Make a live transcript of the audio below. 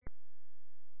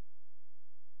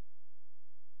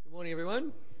Morning,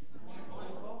 everyone.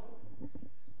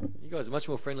 You guys are much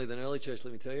more friendly than early church,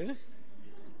 let me tell you.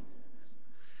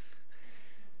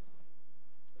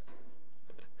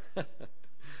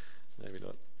 Maybe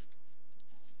not.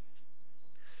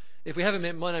 If we haven't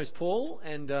met, my name's Paul,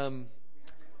 and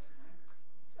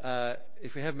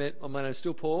if we haven't met, my name's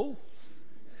still Paul.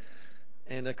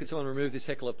 And could someone remove this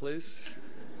heckler, please?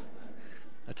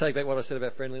 I take back what I said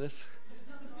about friendliness.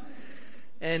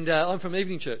 And I'm from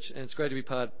Evening Church, and it's great to be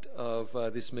part of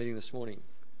this meeting this morning.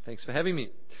 Thanks for having me.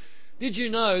 Did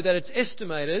you know that it's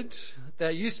estimated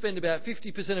that you spend about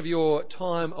 50% of your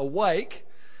time awake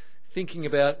thinking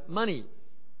about money?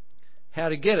 How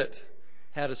to get it,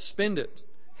 how to spend it,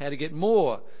 how to get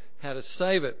more, how to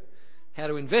save it, how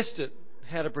to invest it,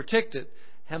 how to protect it,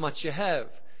 how much you have,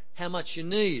 how much you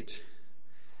need.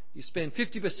 You spend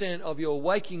 50% of your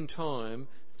waking time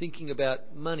thinking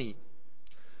about money.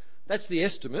 That's the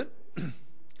estimate.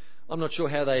 I'm not sure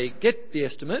how they get the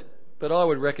estimate, but I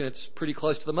would reckon it's pretty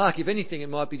close to the mark. If anything, it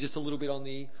might be just a little bit on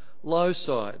the low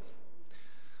side.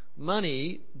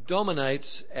 Money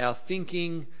dominates our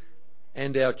thinking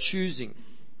and our choosing.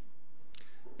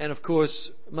 And of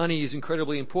course, money is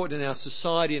incredibly important in our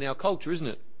society and our culture, isn't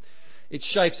it? It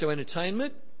shapes our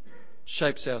entertainment,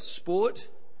 shapes our sport,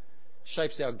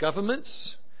 shapes our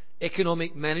governments.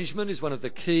 Economic management is one of the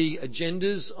key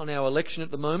agendas on our election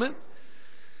at the moment.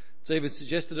 It's even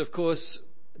suggested, of course,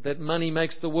 that money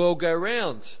makes the world go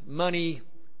round. Money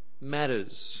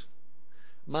matters.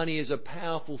 Money is a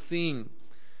powerful thing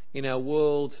in our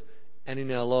world and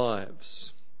in our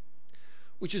lives.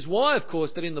 Which is why, of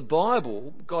course, that in the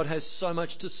Bible, God has so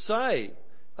much to say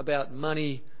about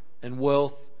money and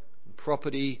wealth, and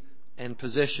property and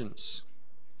possessions.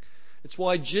 It's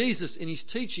why Jesus in his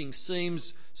teaching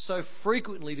seems so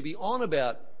frequently to be on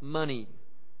about money.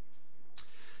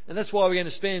 And that's why we're going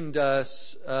to spend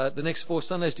the next 4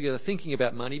 Sundays together thinking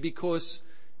about money, because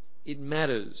it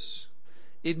matters.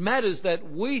 It matters that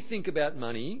we think about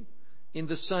money in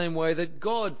the same way that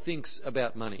God thinks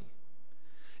about money.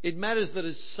 It matters that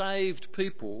as saved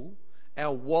people,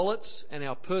 our wallets and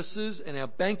our purses and our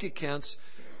bank accounts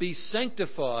be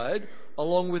sanctified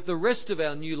along with the rest of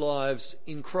our new lives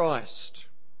in Christ.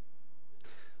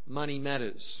 Money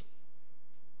matters.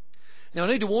 Now, I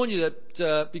need to warn you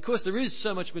that because there is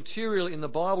so much material in the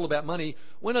Bible about money,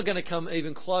 we're not going to come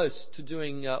even close to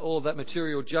doing all of that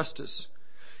material justice.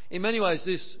 In many ways,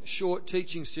 this short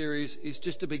teaching series is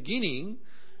just a beginning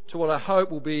to what I hope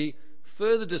will be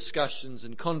further discussions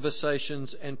and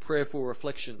conversations and prayerful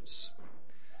reflections.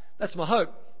 That's my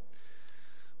hope.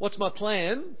 What's my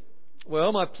plan?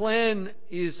 Well, my plan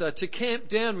is to camp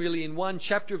down really in one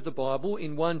chapter of the Bible,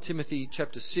 in 1 Timothy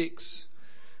chapter 6.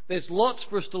 There's lots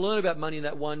for us to learn about money in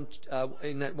that one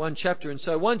chapter, and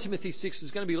so 1 Timothy 6 is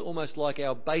going to be almost like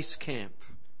our base camp.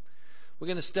 We're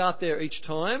going to start there each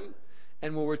time,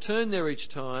 and we'll return there each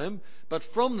time, but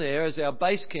from there, as our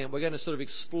base camp, we're going to sort of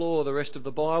explore the rest of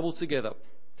the Bible together.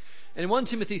 And in 1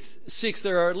 Timothy 6,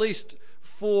 there are at least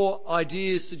 4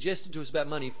 ideas suggested to us about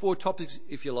money, 4 topics,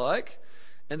 if you like.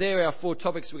 And there are our 4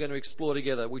 topics we're going to explore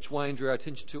together, which Wayne drew our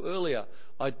attention to earlier.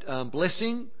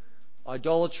 Blessing,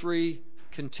 idolatry,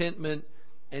 contentment,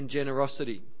 and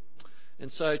generosity. And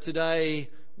so today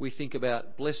we think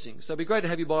about blessing. So it'd be great to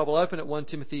have your Bible open at 1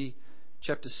 Timothy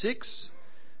chapter 6.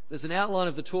 There's an outline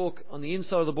of the talk on the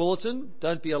inside of the bulletin.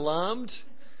 Don't be alarmed.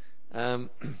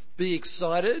 Be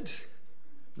excited.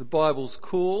 The Bible's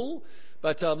cool.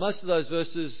 But most of those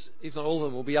verses, if not all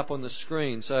of them, will be up on the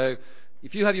screen. So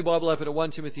if you have your Bible open at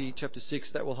 1 Timothy chapter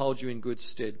 6, that will hold you in good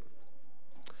stead.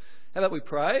 How about we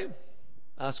pray?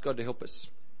 Ask God to help us.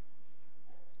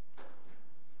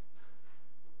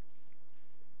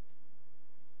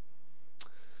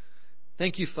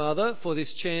 Thank you, Father, for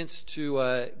this chance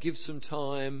to give some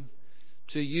time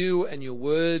to you and your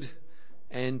word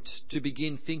and to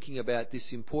begin thinking about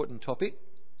this important topic.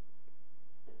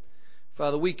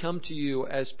 Father, we come to you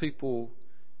as people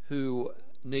who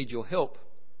need your help.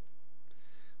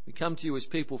 We come to you as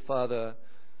people, Father,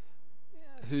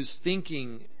 whose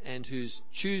thinking and whose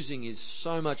choosing is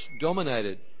so much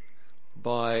dominated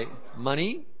by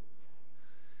money.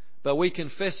 But we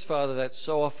confess, Father, that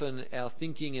so often our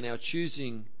thinking and our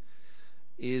choosing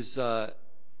is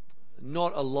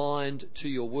not aligned to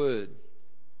your word.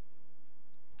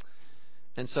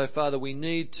 And so, Father, we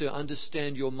need to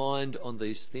understand your mind on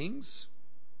these things,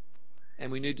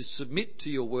 and we need to submit to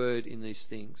your word in these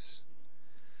things.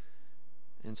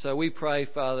 And so we pray,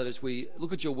 Father, as we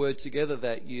look at your word together,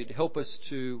 that you'd help us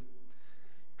to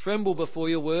tremble before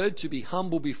your word, to be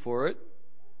humble before it.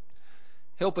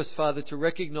 Help us, Father, to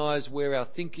recognise where our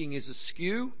thinking is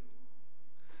askew.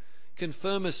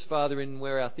 Confirm us, Father, in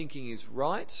where our thinking is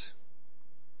right.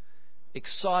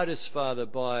 Excite us, Father,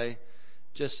 by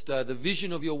just the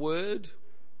vision of your word.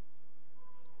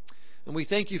 And we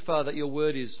thank you, Father, that your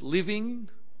word is living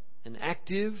and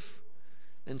active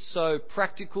and so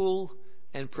practical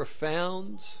and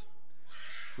profound.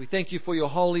 We thank you for your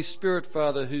Holy Spirit,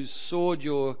 Father, whose sword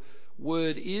your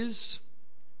word is.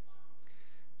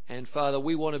 And Father,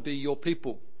 we want to be your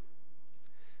people.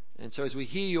 And so as we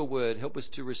hear your word, help us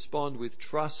to respond with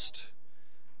trust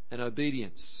and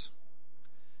obedience.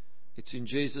 It's in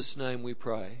Jesus' name we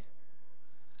pray.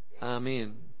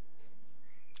 Amen.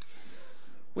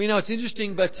 We know it's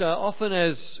interesting, but often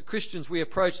as Christians we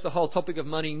approach the whole topic of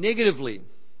money negatively.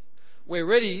 We're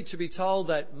ready to be told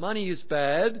that money is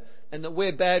bad and that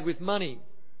we're bad with money.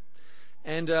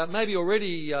 And maybe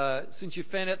already, since you've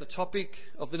found out the topic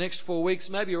of the next 4 weeks,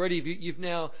 maybe already you've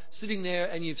now sitting there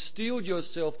and you've steeled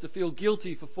yourself to feel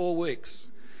guilty for 4 weeks.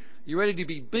 You're ready to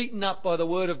be beaten up by the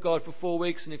Word of God for 4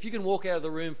 weeks. And if you can walk out of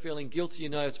the room feeling guilty, you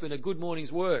know it's been a good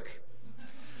morning's work.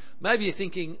 Maybe you're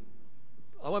thinking,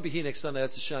 I won't be here next Sunday.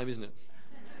 That's a shame, isn't it?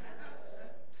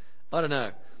 I don't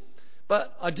know.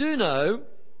 But I do know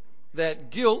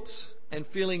that guilt and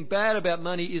feeling bad about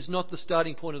money is not the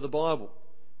starting point of the Bible.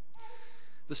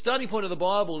 The starting point of the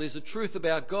Bible is a truth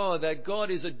about God, that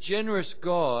God is a generous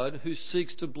God who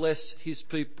seeks to bless his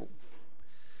people.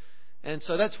 And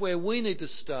so that's where we need to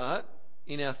start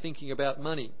in our thinking about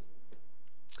money.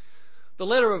 The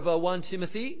letter of 1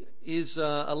 Timothy is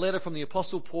a letter from the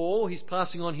Apostle Paul. He's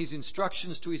passing on his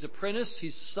instructions to his apprentice,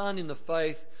 his son in the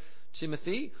faith,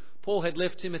 Timothy. Paul had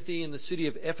left Timothy in the city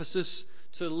of Ephesus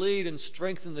to lead and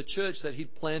strengthen the church that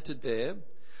he'd planted there.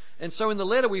 And so in the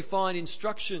letter we find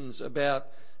instructions about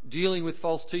dealing with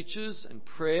false teachers and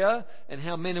prayer and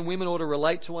how men and women ought to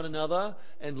relate to one another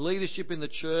and leadership in the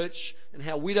church and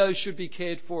how widows should be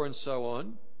cared for and so on.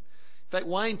 In fact,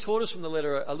 Wayne taught us from the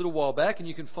letter a little while back, and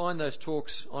you can find those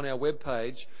talks on our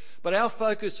webpage. But our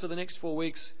focus for the next 4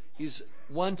 weeks is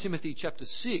 1 Timothy chapter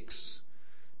 6,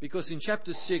 because in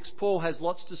chapter 6 Paul has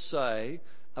lots to say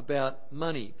about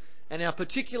money. And our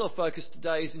particular focus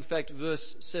today is in fact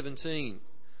verse 17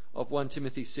 of 1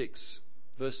 Timothy 6,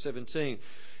 verse 17.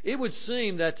 It would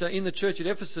seem that in the church at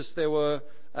Ephesus there were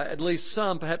at least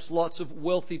some, perhaps lots of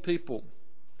wealthy people.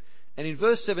 And in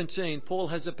verse 17, Paul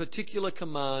has a particular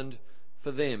command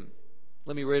for them.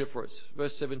 Let me read it for us.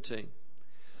 Verse 17.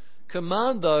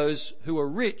 Command those who are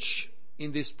rich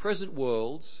in this present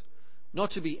world not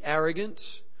to be arrogant,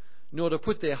 nor to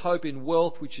put their hope in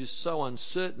wealth which is so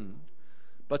uncertain,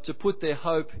 but to put their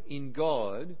hope in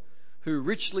God, who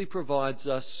richly provides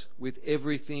us with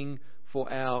everything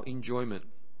for our enjoyment.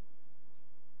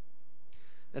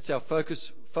 That's our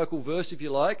focal verse, if you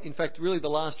like. In fact, really the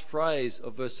last phrase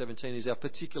of verse 17 is our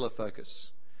particular focus.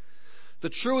 The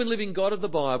true and living God of the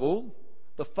Bible,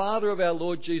 the Father of our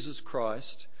Lord Jesus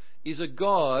Christ, is a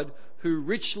God who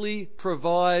richly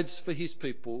provides for his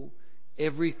people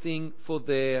everything for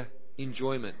their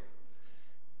enjoyment.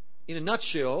 In a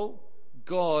nutshell,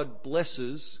 God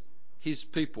blesses his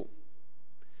people.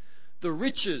 The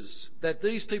riches that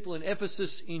these people in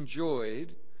Ephesus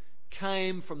enjoyed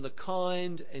came from the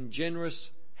kind and generous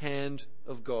hand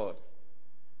of God.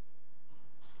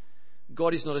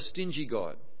 God is not a stingy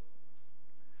God.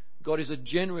 God is a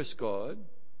generous God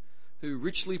who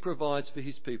richly provides for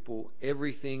his people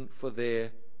everything for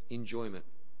their enjoyment.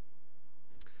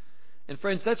 And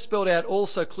friends, that's spelled out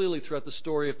also clearly throughout the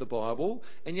story of the Bible,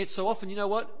 and yet so often, you know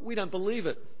what? We don't believe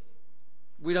it.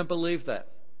 We don't believe that.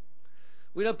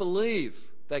 We don't believe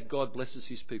that God blesses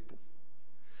his people.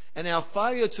 And our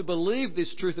failure to believe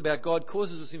this truth about God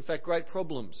causes us, in fact, great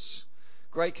problems,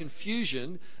 great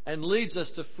confusion, and leads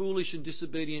us to foolish and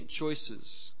disobedient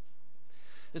choices.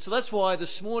 And so that's why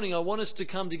this morning I want us to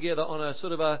come together on a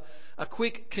sort of a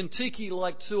quick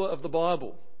Kentucky-like tour of the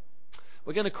Bible.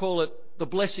 We're going to call it the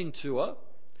Blessing Tour.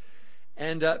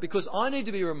 And because I need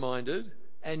to be reminded,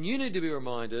 and you need to be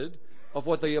reminded, of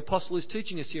what the apostle is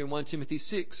teaching us here in 1 Timothy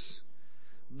 6,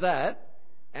 that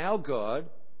our God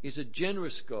is a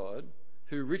generous God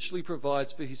who richly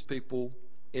provides for his people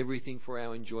everything for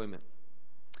our enjoyment.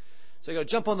 So you've got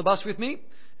to jump on the bus with me,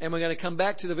 and we're going to come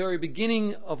back to the very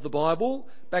beginning of the Bible,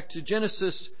 back to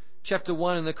Genesis chapter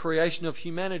 1 and the creation of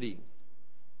humanity.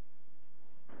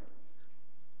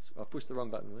 So I pushed the wrong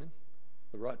button, man.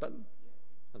 The right button?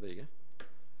 Oh, there you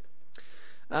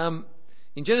go.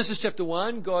 In Genesis chapter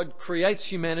 1, God creates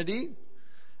humanity.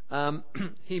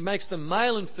 He makes them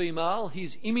male and female,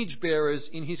 his image bearers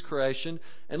in his creation.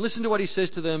 And listen to what he says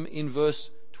to them in verse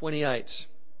 28.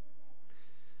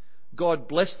 God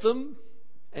blessed them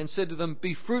and said to them,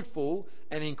 "Be fruitful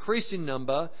and increase in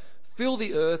number, fill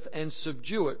the earth and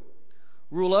subdue it.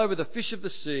 Rule over the fish of the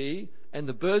sea and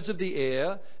the birds of the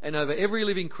air and over every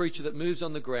living creature that moves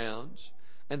on the ground.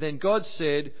 And then God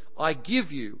said, I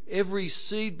give you every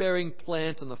seed-bearing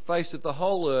plant on the face of the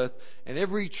whole earth and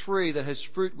every tree that has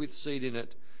fruit with seed in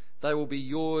it. They will be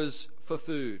yours for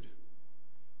food.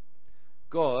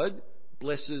 God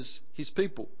blesses his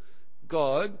people.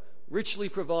 God richly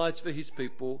provides for his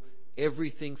people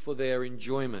everything for their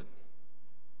enjoyment.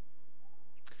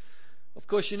 Of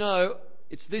course, you know,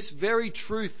 it's this very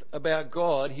truth about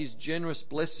God, his generous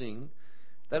blessing,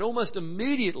 that almost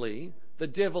immediately the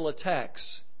devil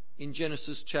attacks in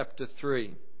Genesis chapter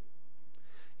 3.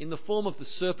 In the form of the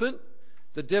serpent,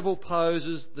 the devil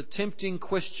poses the tempting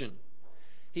question.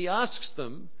 He asks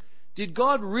them, did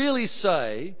God really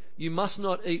say you must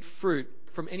not eat fruit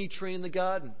from any tree in the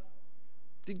garden?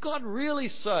 Did God really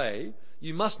say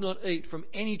you must not eat from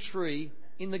any tree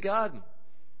in the garden?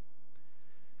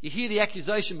 You hear the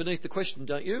accusation beneath the question,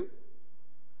 don't you?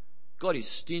 God is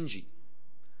stingy.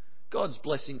 God's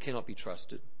blessing cannot be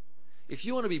trusted. If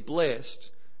you want to be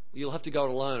blessed, you'll have to go it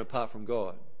alone apart from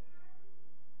God.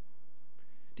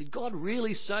 Did God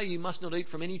really say you must not eat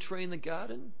from any tree in the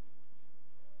garden?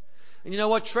 And you know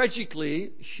what?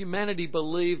 Tragically, humanity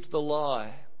believed the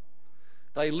lie.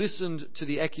 They listened to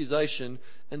the accusation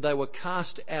and they were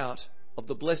cast out of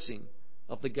the blessing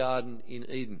of the garden in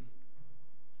Eden.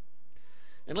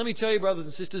 And let me tell you, brothers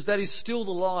and sisters, that is still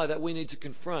the lie that we need to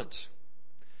confront.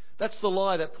 That's the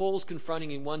lie that Paul's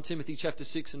confronting in 1 Timothy chapter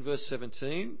 6 and verse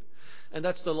 17. And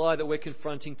that's the lie that we're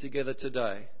confronting together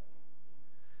today.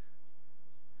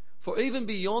 For even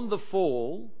beyond the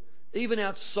fall, even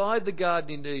outside the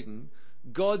garden in Eden,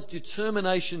 God's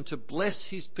determination to bless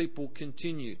his people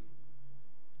continued.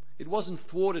 It wasn't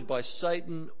thwarted by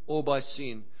Satan or by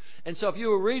sin. And so if you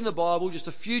were reading the Bible just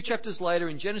a few chapters later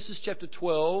in Genesis chapter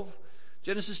 12,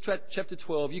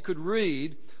 you could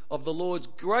read of the Lord's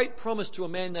great promise to a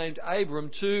man named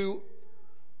Abram to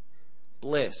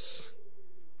bless.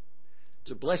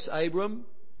 To bless Abram,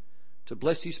 to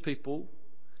bless his people,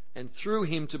 and through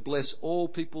him to bless all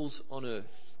peoples on earth.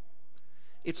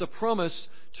 It's a promise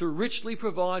to richly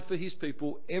provide for his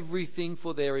people everything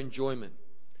for their enjoyment.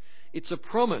 It's a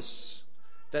promise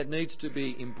that needs to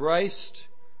be embraced,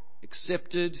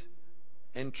 accepted,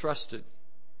 and trusted.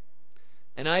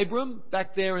 And Abram,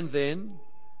 back there and then,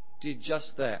 did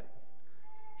just that.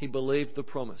 He believed the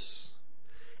promise.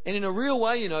 And in a real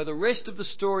way, you know, the rest of the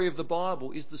story of the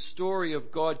Bible is the story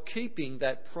of God keeping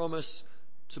that promise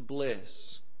to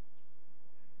bless.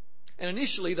 And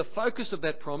initially, the focus of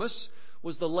that promise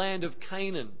was the land of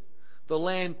Canaan, the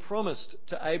land promised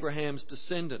to Abraham's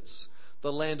descendants,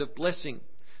 the land of blessing.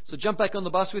 So jump back on the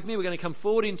bus with me. We're going to come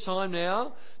forward in time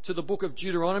now to the book of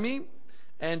Deuteronomy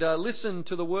and listen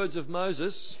to the words of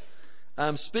Moses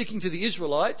speaking to the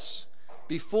Israelites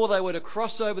before they were to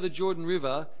cross over the Jordan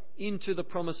River into the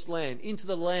promised land, into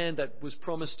the land that was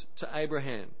promised to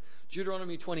Abraham.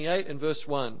 Deuteronomy 28 and verse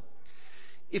 1.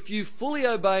 If you fully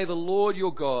obey the Lord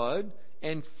your God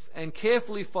and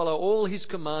carefully follow all his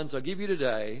commands I give you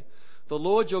today, the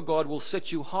Lord your God will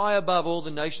set you high above all the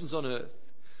nations on earth.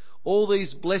 All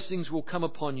these blessings will come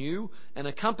upon you and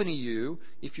accompany you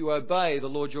if you obey the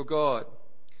Lord your God.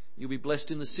 You'll be blessed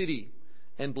in the city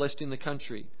and blessed in the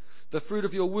country. The fruit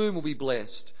of your womb will be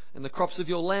blessed, and the crops of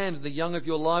your land, and the young of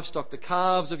your livestock, the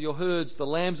calves of your herds, the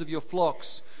lambs of your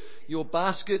flocks. Your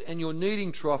basket and your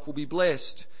kneading trough will be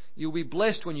blessed. You'll be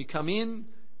blessed when you come in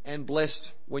and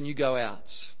blessed when you go out.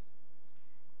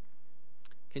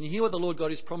 Can you hear what the Lord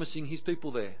God is promising his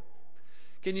people there?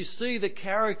 Can you see the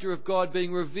character of God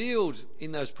being revealed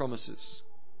in those promises?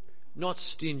 Not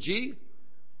stingy,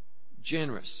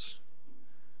 generous.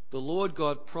 The Lord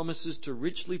God promises to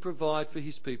richly provide for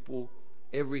his people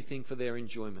everything for their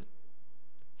enjoyment.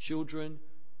 Children,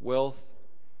 wealth,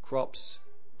 crops,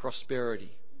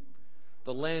 prosperity.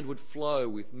 The land would flow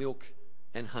with milk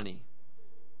and honey.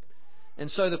 And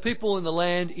so the people in the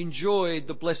land enjoyed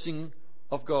the blessing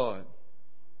of God.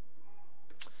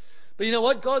 But you know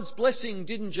what? God's blessing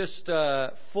didn't just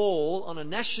fall on a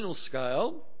national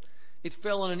scale. It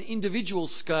fell on an individual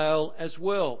scale as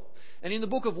well. And in the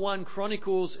book of 1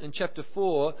 Chronicles and chapter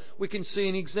 4, we can see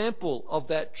an example of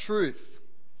that truth.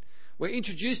 We're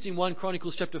introduced in 1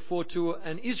 Chronicles chapter 4 to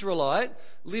an Israelite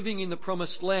living in the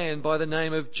promised land by the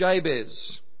name of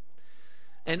Jabez.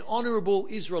 An honourable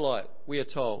Israelite, we are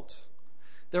told.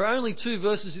 There are only 2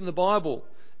 verses in the Bible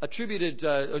attributed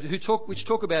which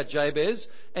talk about Jabez,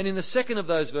 and in the second of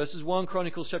those verses, 1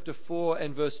 Chronicles chapter 4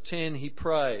 and verse 10, he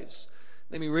prays.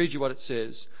 Let me read you what it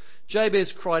says.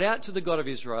 Jabez cried out to the God of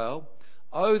Israel,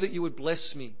 "Oh, that you would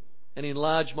bless me and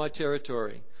enlarge my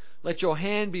territory. Let your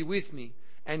hand be with me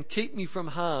and keep me from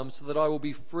harm so that I will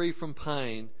be free from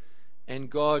pain." And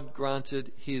God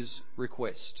granted his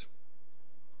request.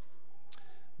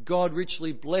 God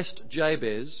richly blessed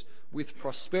Jabez with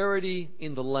prosperity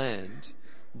in the land,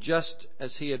 just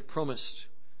as he had promised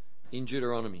in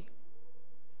Deuteronomy.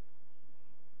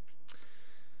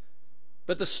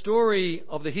 But the story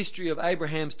of the history of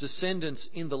Abraham's descendants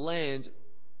in the land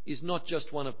is not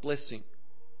just one of blessing,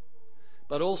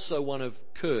 but also one of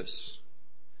curse.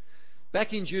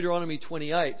 Back in Deuteronomy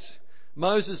 28,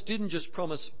 Moses didn't just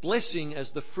promise blessing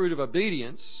as the fruit of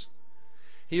obedience,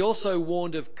 he also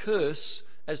warned of curse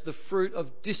as the fruit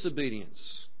of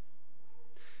disobedience.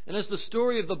 And as the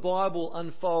story of the Bible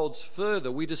unfolds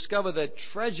further, we discover that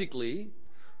tragically,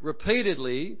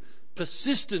 repeatedly,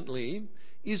 persistently,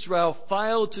 Israel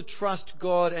failed to trust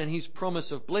God and his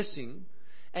promise of blessing,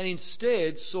 and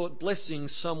instead sought blessing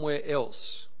somewhere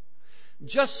else.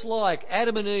 Just like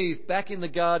Adam and Eve back in the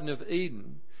Garden of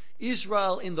Eden,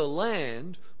 Israel in the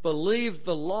land believed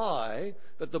the lie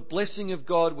that the blessing of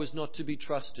God was not to be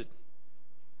trusted,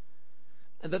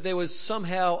 and that there was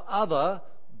somehow other,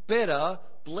 better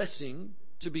blessing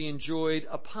to be enjoyed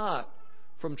apart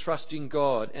from trusting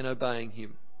God and obeying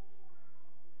him.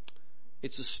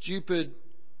 It's a stupid,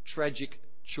 tragic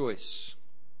choice.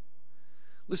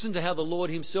 Listen to how the Lord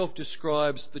himself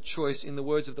describes the choice in the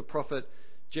words of the prophet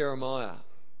Jeremiah.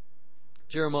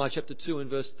 Jeremiah chapter 2 and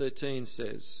verse 13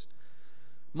 says,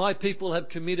 "My people have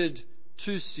committed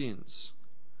two sins.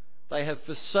 They have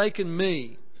forsaken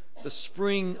me, the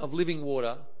spring of living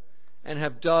water, and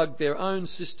have dug their own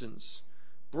cisterns,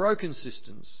 broken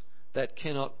cisterns that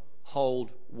cannot hold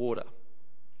water."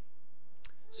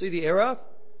 See the error?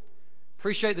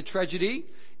 Appreciate the tragedy?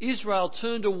 Israel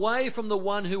turned away from the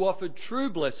one who offered true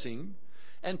blessing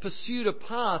and pursued a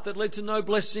path that led to no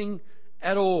blessing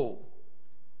at all.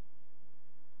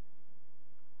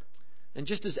 And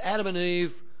just as Adam and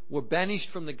Eve were banished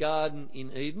from the garden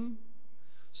in Eden,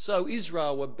 so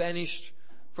Israel were banished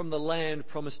from the land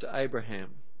promised to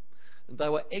Abraham. And they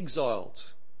were exiled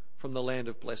from the land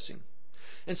of blessing.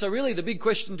 And so really the big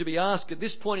question to be asked at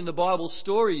this point in the Bible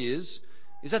story is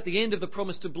that the end of the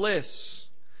promise to bless?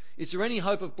 Is there any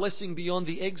hope of blessing beyond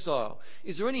the exile?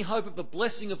 Is there any hope of the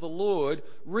blessing of the Lord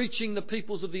reaching the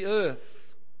peoples of the earth?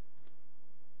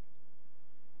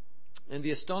 And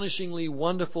the astonishingly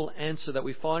wonderful answer that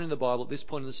we find in the Bible at this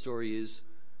point in the story is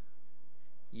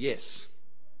yes.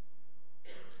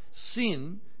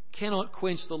 Sin cannot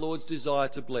quench the Lord's desire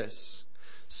to bless.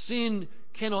 Sin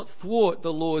cannot thwart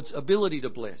the Lord's ability to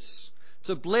bless.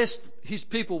 To bless his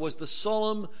people was the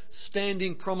solemn,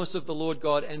 standing promise of the Lord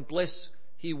God, and bless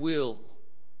he will.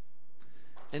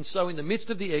 And so in the midst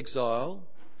of the exile,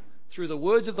 through the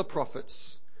words of the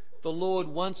prophets, the Lord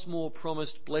once more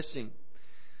promised blessing.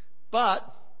 But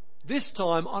this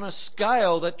time on a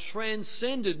scale that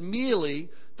transcended merely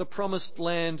the promised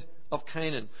land of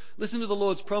Canaan. Listen to the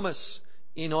Lord's promise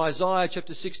in Isaiah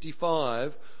chapter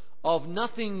 65 of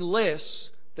nothing less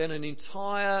than an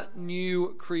entire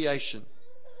new creation.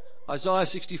 Isaiah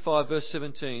 65 verse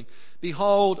 17.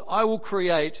 "Behold, I will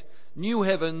create new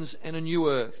heavens and a new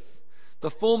earth.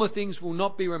 The former things will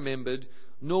not be remembered,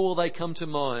 nor will they come to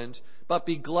mind, but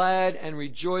be glad and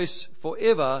rejoice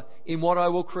forever in what I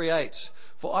will create.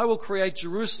 For I will create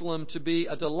Jerusalem to be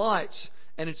a delight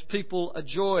and its people a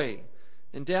joy."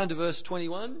 And down to verse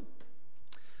 21.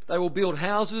 "They will build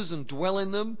houses and dwell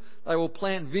in them. They will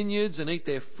plant vineyards and eat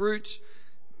their fruit.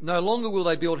 No longer will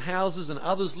they build houses and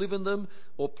others live in them,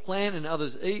 or plant and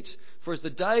others eat. For as the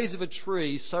days of a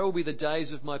tree, so will be the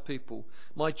days of my people.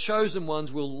 My chosen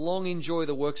ones will long enjoy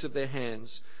the works of their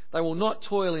hands. They will not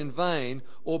toil in vain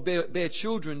or bear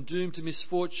children doomed to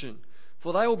misfortune.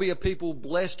 For they will be a people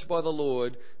blessed by the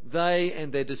Lord, they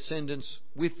and their descendants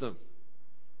with them."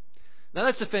 Now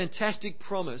that's a fantastic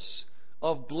promise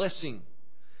of blessing.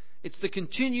 It's the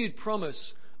continued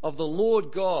promise of the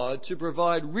Lord God to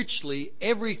provide richly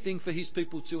everything for his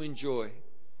people to enjoy.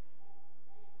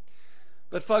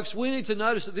 But folks, we need to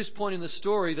notice at this point in the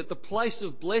story that the place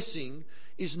of blessing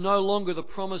is no longer the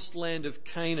promised land of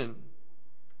Canaan.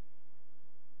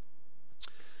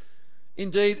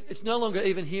 Indeed, it's no longer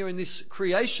even here in this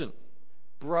creation,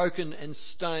 broken and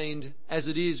stained as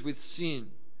it is with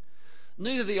sin.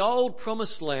 Neither the old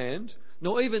promised land,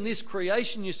 nor even this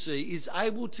creation, you see, is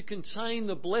able to contain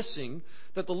the blessing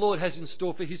that the Lord has in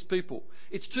store for his people.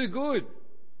 It's too good.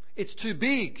 It's too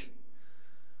big.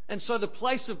 And so the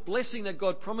place of blessing that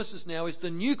God promises now is the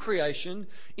new creation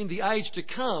in the age to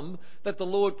come that the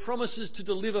Lord promises to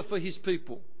deliver for his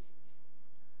people.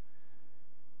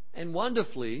 And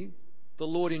wonderfully, the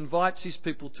Lord invites his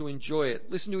people to enjoy it.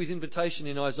 Listen to his invitation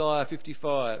in Isaiah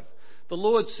 55. The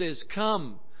Lord says,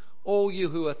 "Come, all you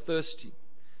who are thirsty.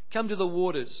 Come to the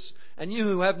waters, and you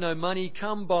who have no money,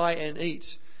 come buy and eat.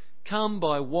 Come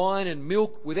buy wine and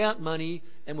milk without money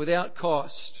and without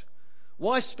cost.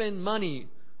 Why spend money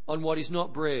on what is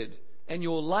not bread, and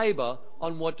your labour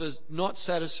on what does not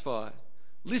satisfy?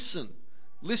 Listen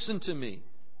to me,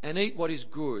 and eat what is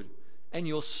good, and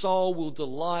your soul will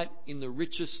delight in the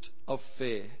richest of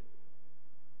fare."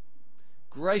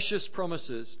 Gracious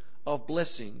promises of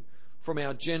blessing from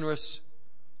our generous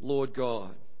Lord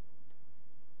God.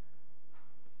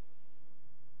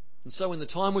 And so when the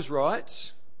time was right,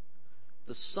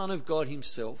 the Son of God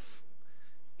himself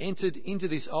entered into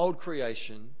this old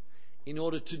creation in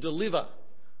order to deliver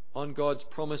on God's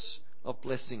promise of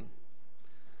blessing.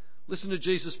 Listen to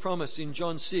Jesus' promise in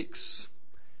John 6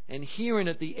 and hear in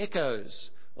it the echoes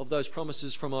of those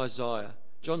promises from Isaiah.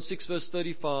 John 6 verse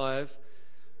 35,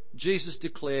 Jesus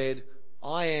declared,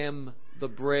 "I am the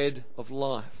bread of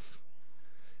life.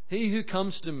 He who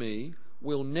comes to me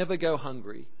will never go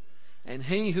hungry, and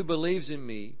he who believes in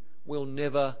me will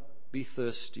never be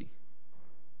thirsty."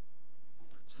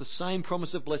 It's the same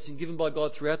promise of blessing given by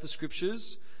God throughout the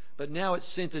Scriptures, but now it's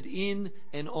centred in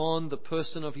and on the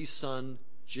person of his Son,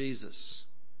 Jesus.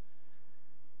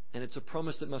 And it's a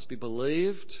promise that must be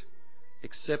believed,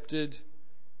 accepted,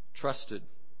 trusted.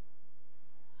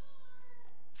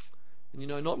 And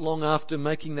not long after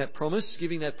making that promise,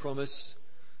 giving that promise,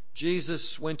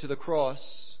 Jesus went to the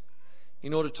cross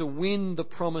in order to win the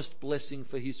promised blessing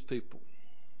for his people.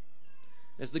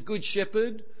 As the good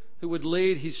shepherd who would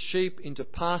lead his sheep into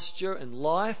pasture and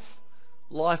life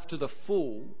to the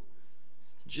full,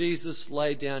 Jesus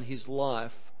laid down his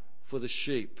life for the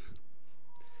sheep.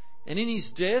 And in his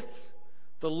death,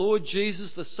 the Lord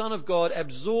Jesus, the Son of God,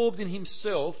 absorbed in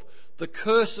himself the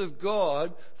curse of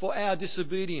God for our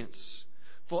disobedience,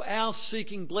 for our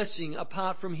seeking blessing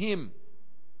apart from him.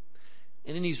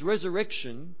 And in his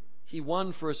resurrection, he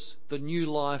won for us the new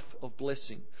life of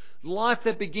blessing. Life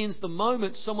that begins the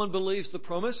moment someone believes the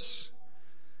promise,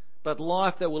 but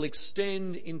life that will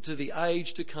extend into the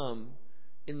age to come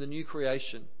in the new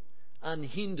creation,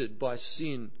 unhindered by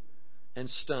sin and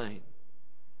stain.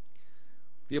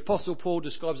 The Apostle Paul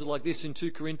describes it like this in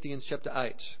 2 Corinthians chapter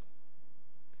 8.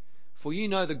 "For you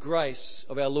know the grace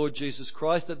of our Lord Jesus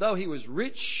Christ, that though he was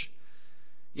rich,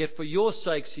 yet for your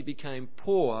sakes he became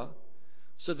poor,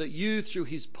 so that you through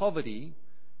his poverty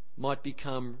might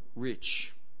become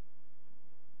rich."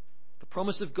 The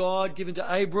promise of God given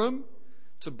to Abram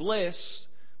to bless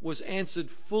was answered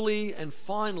fully and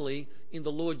finally in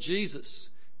the Lord Jesus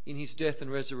in his death and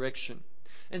resurrection.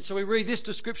 And so we read this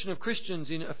description of Christians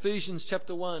in Ephesians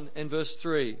chapter 1 and verse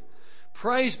 3.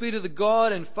 "Praise be to the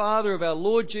God and Father of our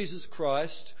Lord Jesus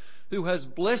Christ, who has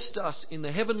blessed us in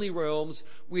the heavenly realms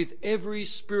with every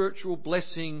spiritual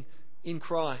blessing in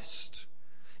Christ."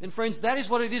 And friends, that is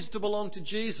what it is to belong to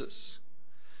Jesus.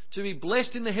 To be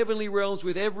blessed in the heavenly realms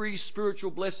with every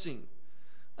spiritual blessing.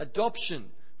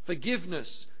 Adoption,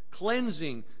 forgiveness,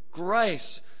 cleansing,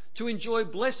 grace. To enjoy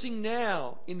blessing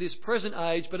now in this present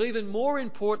age, but even more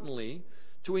importantly,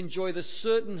 to enjoy the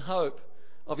certain hope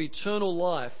of eternal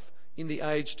life in the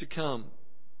age to come.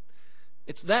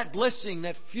 It's that blessing,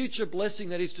 that future blessing,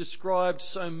 that is described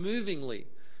so movingly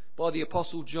by the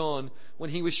Apostle John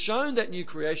when he was shown that new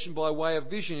creation by way of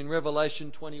vision in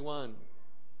Revelation 21.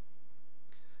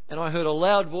 "And I heard a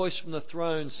loud voice from the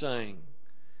throne saying,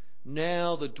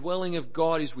 'Now the dwelling of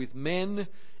God is with men,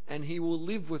 and he will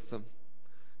live with them,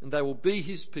 and they will be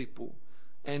his people,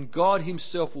 and God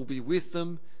himself will be with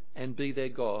them and be their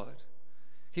God.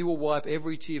 He will wipe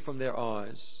every tear from their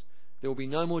eyes. There will be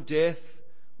no more death,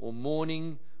 or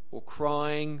mourning, or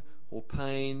crying, or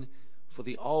pain, for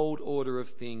the old order of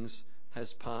things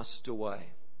has passed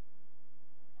away.'"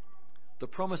 The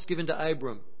promise given to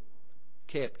Abram,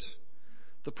 kept.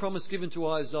 The promise given to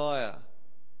Isaiah,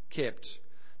 kept.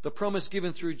 The promise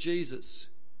given through Jesus,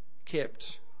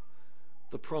 kept.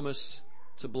 The promise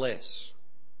to bless.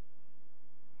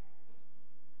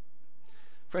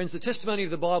 Friends, the testimony of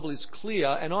the Bible is clear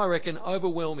and I reckon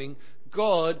overwhelming.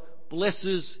 God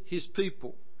blesses his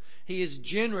people. He is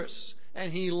generous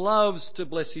and he loves to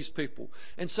bless his people.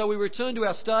 And so we return to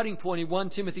our starting point in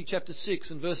 1 Timothy chapter 6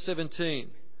 and verse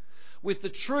 17. With the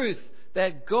truth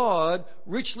that God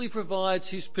richly provides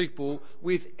his people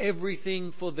with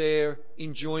everything for their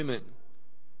enjoyment.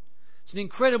 It's an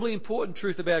incredibly important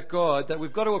truth about God that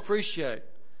we've got to appreciate.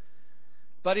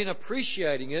 But in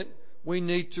appreciating it, we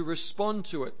need to respond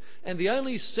to it. And the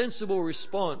only sensible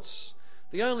response,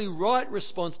 the only right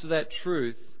response to that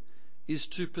truth is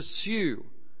to pursue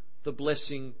the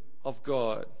blessing of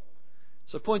God.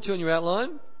 So point 2 on your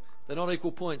outline, they're not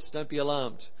equal points, don't be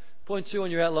alarmed. Point 2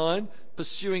 on your outline,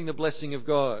 pursuing the blessing of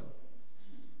God.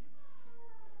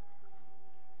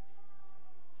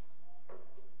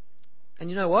 And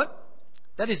you know what?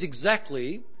 That is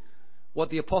exactly what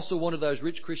the apostle wanted those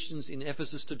rich Christians in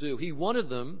Ephesus to do. He wanted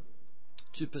them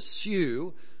to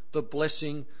pursue the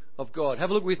blessing of God. Have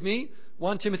a look with me.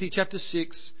 1 Timothy chapter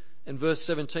 6 and verse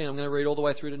 17. I'm going to read all the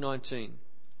way through to 19.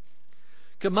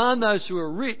 Command those who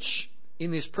are rich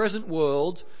in this present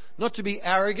world not to be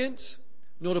arrogant,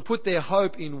 nor to put their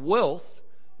hope in wealth,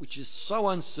 which is so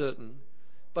uncertain,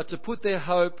 but to put their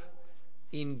hope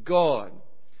in God,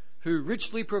 who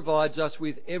richly provides us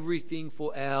with everything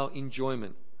for our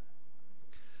enjoyment.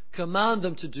 Command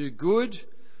them to do good,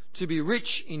 to be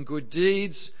rich in good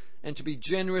deeds, and to be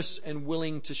generous and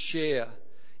willing to share.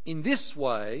 In this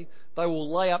way, they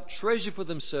will lay up treasure for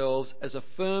themselves as a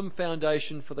firm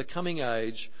foundation for the coming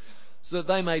age, so that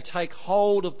they may take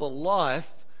hold of the life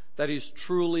that is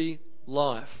truly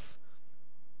life.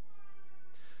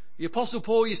 The Apostle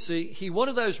Paul, you see, he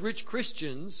wanted those rich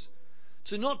Christians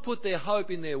to not put their hope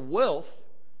in their wealth,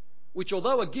 which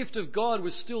although a gift of God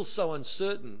was still so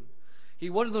uncertain, he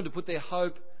wanted them to put their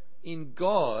hope in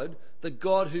God, the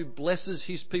God who blesses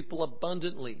his people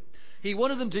abundantly. He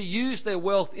wanted them to use their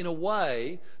wealth in a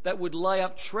way that would lay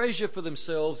up treasure for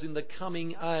themselves in the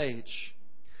coming age.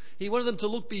 He wanted them to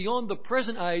look beyond the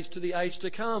present age to the age to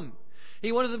come.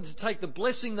 He wanted them to take the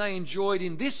blessing they enjoyed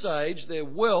in this age, their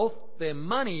wealth, their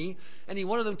money, and he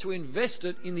wanted them to invest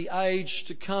it in the age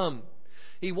to come.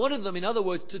 He wanted them, in other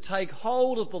words, to take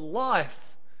hold of the life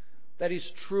that is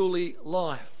truly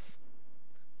life.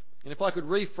 And if I could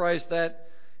rephrase that,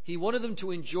 he wanted them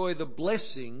to enjoy the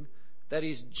blessing that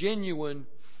is genuine,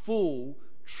 full,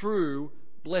 true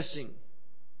blessing.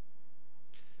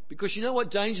 Because you know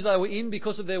what danger they were in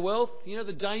because of their wealth? You know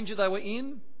the danger they were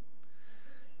in?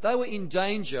 They were in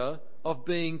danger of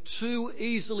being too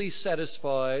easily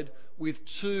satisfied with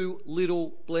too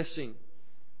little blessing.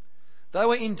 They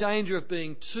were in danger of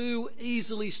being too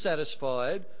easily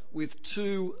satisfied with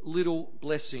too little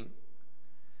blessing.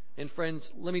 And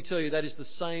friends, let me tell you, that is the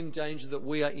same danger that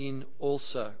we are in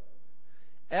also.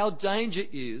 Our danger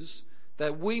is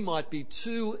that we might be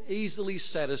too easily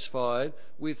satisfied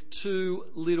with too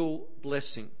little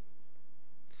blessing.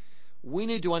 We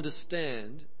need to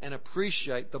understand and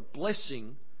appreciate the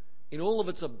blessing in all of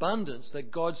its abundance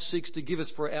that God seeks to give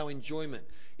us for our enjoyment.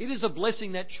 It is a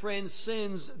blessing that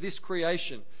transcends this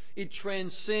creation. It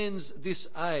transcends this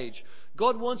age.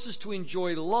 God wants us to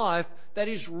enjoy life that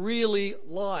is really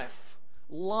life.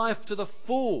 Life to the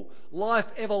full. Life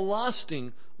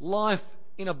everlasting. Life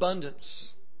in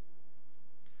abundance.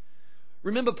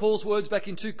 Remember Paul's words back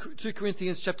in 2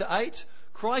 Corinthians chapter 8?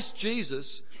 Christ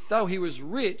Jesus, though he was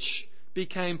rich,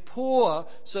 became poor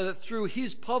so that through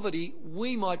his poverty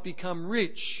we might become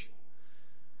rich.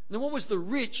 Now, what was the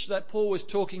rich that Paul was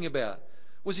talking about?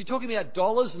 Was he talking about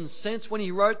dollars and cents when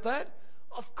he wrote that?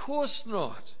 Of course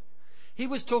not. He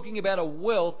was talking about a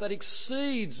wealth that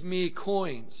exceeds mere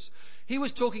coins. He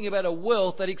was talking about a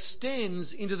wealth that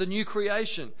extends into the new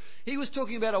creation. He was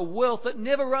talking about a wealth that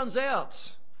never runs out.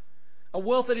 A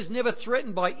wealth that is never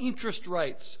threatened by interest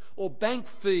rates or bank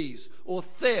fees or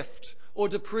theft or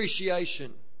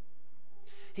depreciation.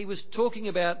 He was talking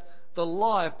about the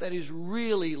life that is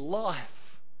really life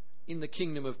in the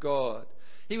kingdom of God.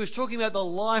 He was talking about the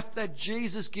life that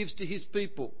Jesus gives to his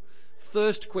people.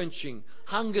 Thirst quenching,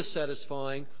 hunger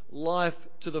satisfying, life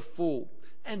to the full.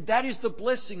 And that is the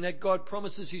blessing that God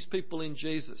promises his people in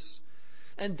Jesus.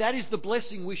 And that is the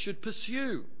blessing we should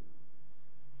pursue.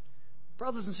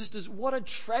 Brothers and sisters, what a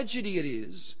tragedy it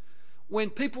is when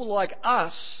people like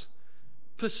us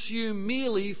pursue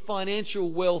merely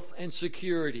financial wealth and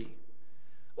security.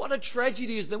 What a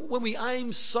tragedy it is that when we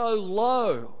aim so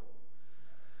low.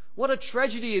 What a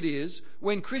tragedy it is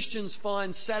when Christians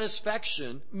find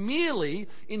satisfaction merely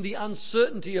in the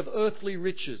uncertainty of earthly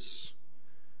riches.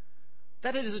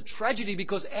 That is a tragedy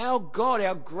because our God,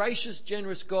 our gracious,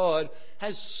 generous God,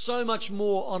 has so much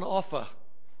more on offer.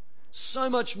 So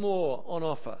much more on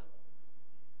offer.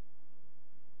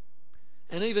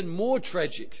 And even more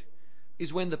tragic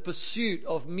is when the pursuit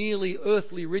of merely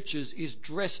earthly riches is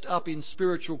dressed up in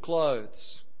spiritual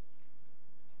clothes.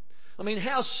 I mean,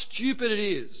 how stupid it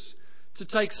is to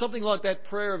take something like that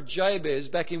prayer of Jabez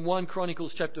back in 1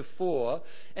 Chronicles chapter 4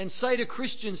 and say to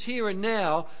Christians here and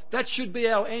now, that should be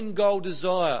our end goal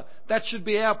desire. That should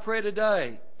be our prayer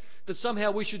today. That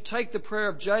somehow we should take the prayer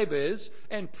of Jabez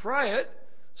and pray it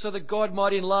so that God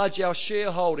might enlarge our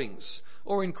shareholdings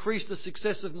or increase the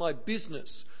success of my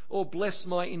business or bless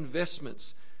my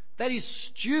investments. That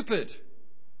is stupid.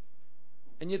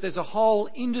 And yet there's a whole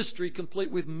industry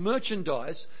complete with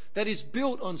merchandise that is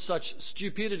built on such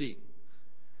stupidity.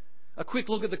 A quick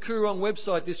look at the Koorong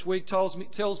website this week tells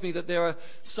me that there are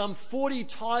some 40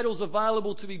 titles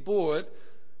available to be bought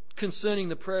concerning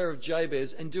the prayer of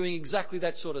Jabez and doing exactly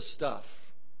that sort of stuff.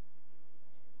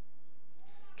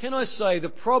 Can I say the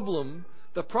problem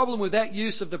with that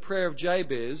use of the prayer of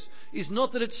Jabez is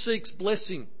not that it seeks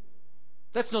blessing.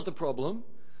 That's not the problem.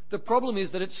 The problem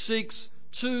is that it seeks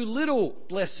too little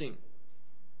blessing.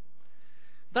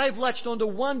 They've latched onto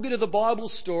one bit of the Bible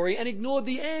story and ignored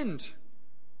the end.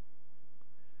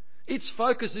 Its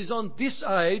focus is on this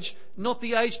age, not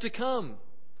the age to come.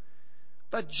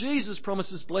 But Jesus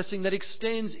promises blessing that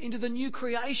extends into the new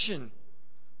creation.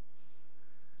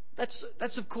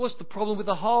 That's of course the problem with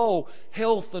the whole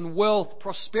health and wealth,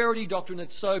 prosperity doctrine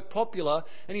that's so popular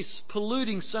and is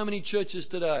polluting so many churches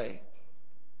today.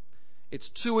 It's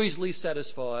too easily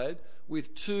satisfied with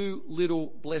too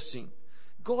little blessing.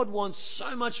 God wants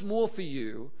so much more for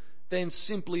you than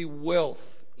simply wealth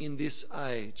in this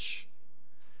age.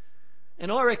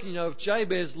 And I reckon, if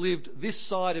Jabez lived this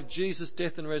side of Jesus'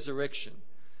 death and resurrection,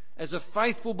 as a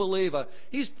faithful believer,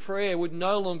 his prayer would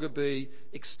no longer be,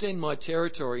 extend my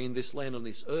territory in this land on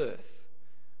this earth.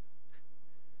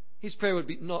 His prayer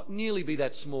would not nearly be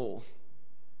that small.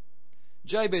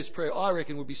 Jabez's prayer, I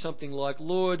reckon, would be something like,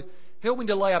 Lord, help me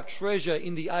to lay up treasure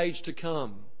in the age to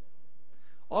come.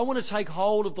 I want to take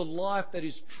hold of the life that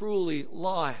is truly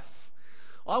life.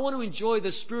 I want to enjoy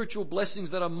the spiritual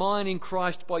blessings that are mine in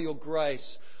Christ by your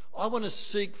grace. I want to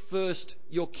seek first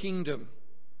your kingdom.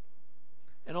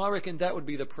 And I reckon that would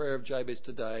be the prayer of Jabez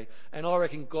today. And I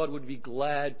reckon God would be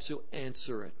glad to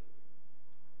answer it.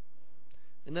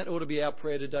 And that ought to be our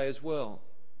prayer today as well,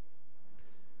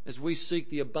 as we seek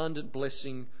the abundant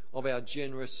blessing of our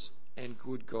generous and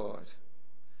good God.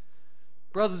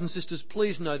 Brothers and sisters,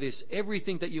 please know this.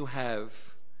 Everything that you have,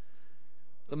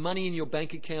 the money in your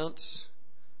bank accounts,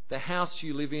 the house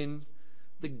you live in,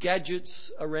 the gadgets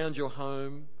around your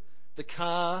home, the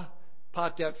car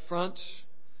parked out front,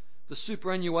 the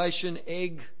superannuation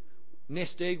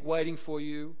nest egg waiting for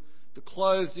you, the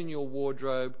clothes in your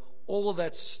wardrobe, all of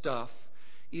that stuff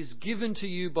is given to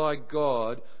you by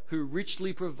God, who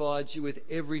richly provides you with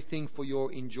everything for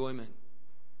your enjoyment.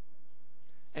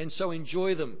 And so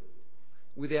enjoy them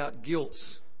without guilt.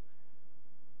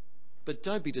 But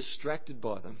don't be distracted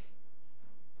by them.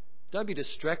 Don't be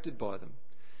distracted by them.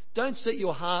 Don't set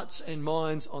your hearts and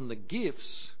minds on the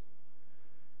gifts.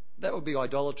 That would be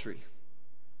idolatry.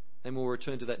 And we'll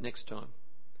return to that next time.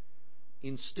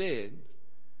 Instead,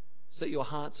 set your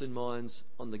hearts and minds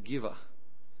on the giver.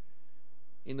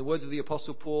 In the words of the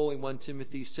Apostle Paul in 1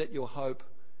 Timothy, set your hope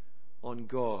on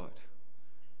God.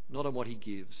 Not on what he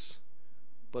gives,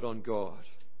 but on God.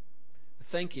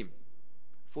 Thank him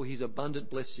for his abundant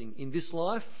blessing in this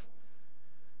life,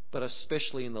 but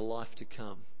especially in the life to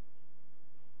come.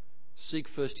 Seek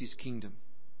first his kingdom.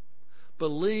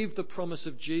 Believe the promise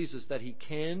of Jesus that he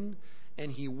can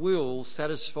and he will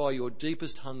satisfy your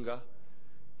deepest hunger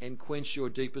and quench your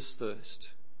deepest thirst.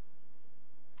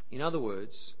 In other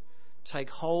words, take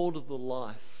hold of the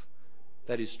life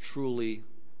that is truly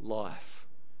life.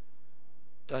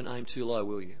 Don't aim too low,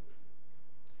 will you?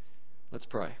 Let's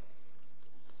pray.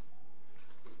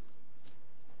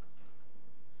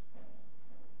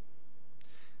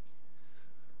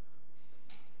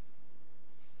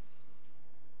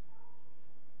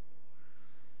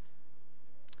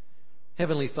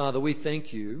 Heavenly Father, we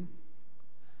thank you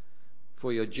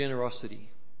for your generosity.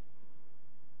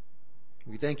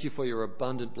 We thank you for your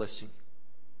abundant blessing.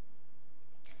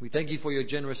 We thank you for your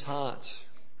generous heart.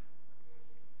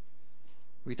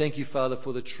 We thank you, Father,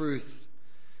 for the truth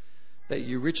that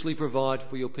you richly provide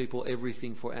for your people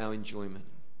everything for our enjoyment.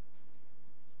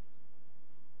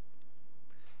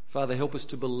 Father, help us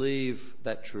to believe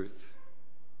that truth.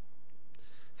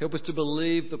 Help us to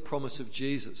believe the promise of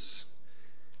Jesus,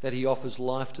 that he offers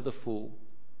life to the full.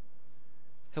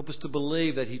 Help us to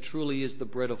believe that he truly is the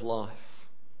bread of life.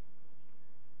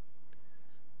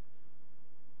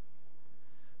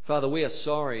 Father, we are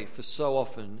sorry for so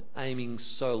often aiming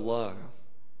so low.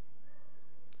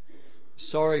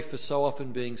 Sorry for so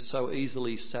often being so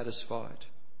easily satisfied.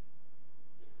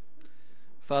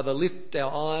 Father, lift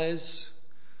our eyes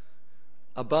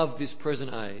above this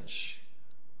present age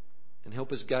and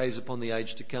help us gaze upon the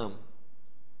age to come.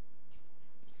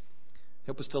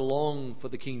 Help us to long for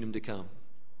the kingdom to come.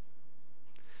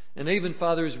 And even,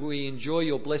 Father, as we enjoy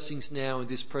your blessings now in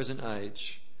this present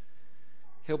age,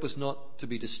 help us not to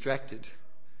be distracted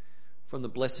from the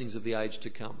blessings of the age to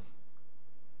come.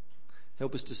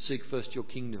 Help us to seek first your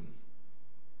kingdom.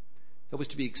 Help us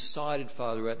to be excited,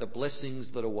 Father, about the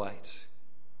blessings that await.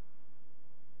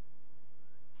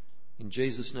 In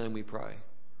Jesus' name we pray.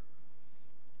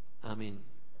 Amen.